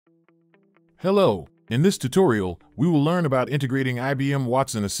Hello! In this tutorial, we will learn about integrating IBM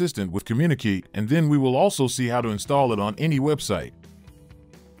Watson Assistant with Kommunicate, and then we will also see how to install it on any website.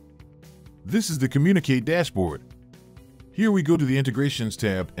 This is the Kommunicate dashboard. Here we go to the Integrations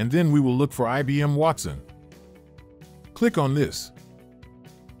tab, and then we will look for IBM Watson. Click on this.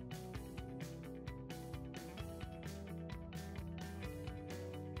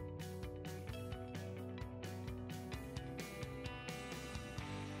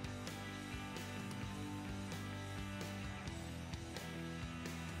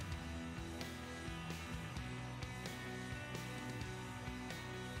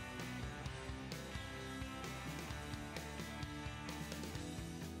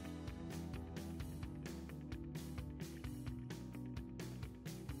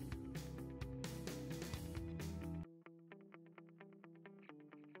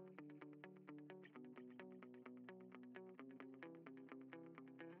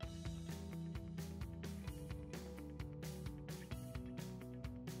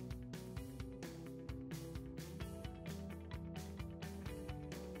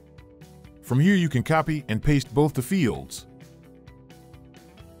 From here you can copy and paste both the fields.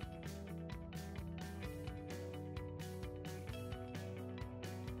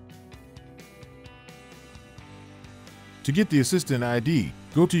 To get the assistant ID,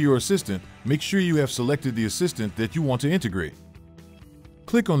 go to your assistant, make sure you have selected the assistant that you want to integrate.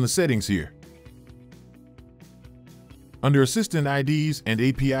 Click on the settings here. Under Assistant IDs and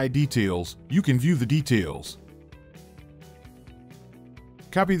API Details, you can view the details.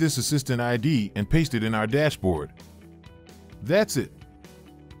 Copy this assistant ID and paste it in our dashboard. That's it.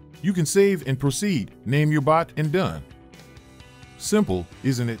 You can save and proceed, name your bot, and done. Simple,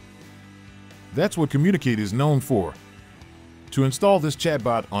 isn't it? That's what Kommunicate is known for. To install this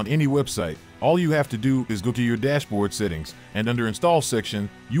chatbot on any website, all you have to do is go to your dashboard settings, and under Install section,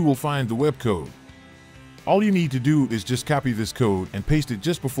 you will find the web code. All you need to do is just copy this code and paste it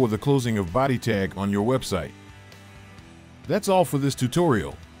just before the closing of body tag on your website. That's all for this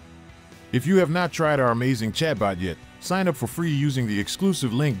tutorial. If you have not tried our amazing chatbot yet, sign up for free using the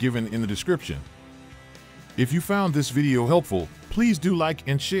exclusive link given in the description. If you found this video helpful, please do like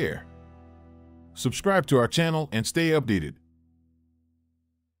and share. Subscribe to our channel and stay updated.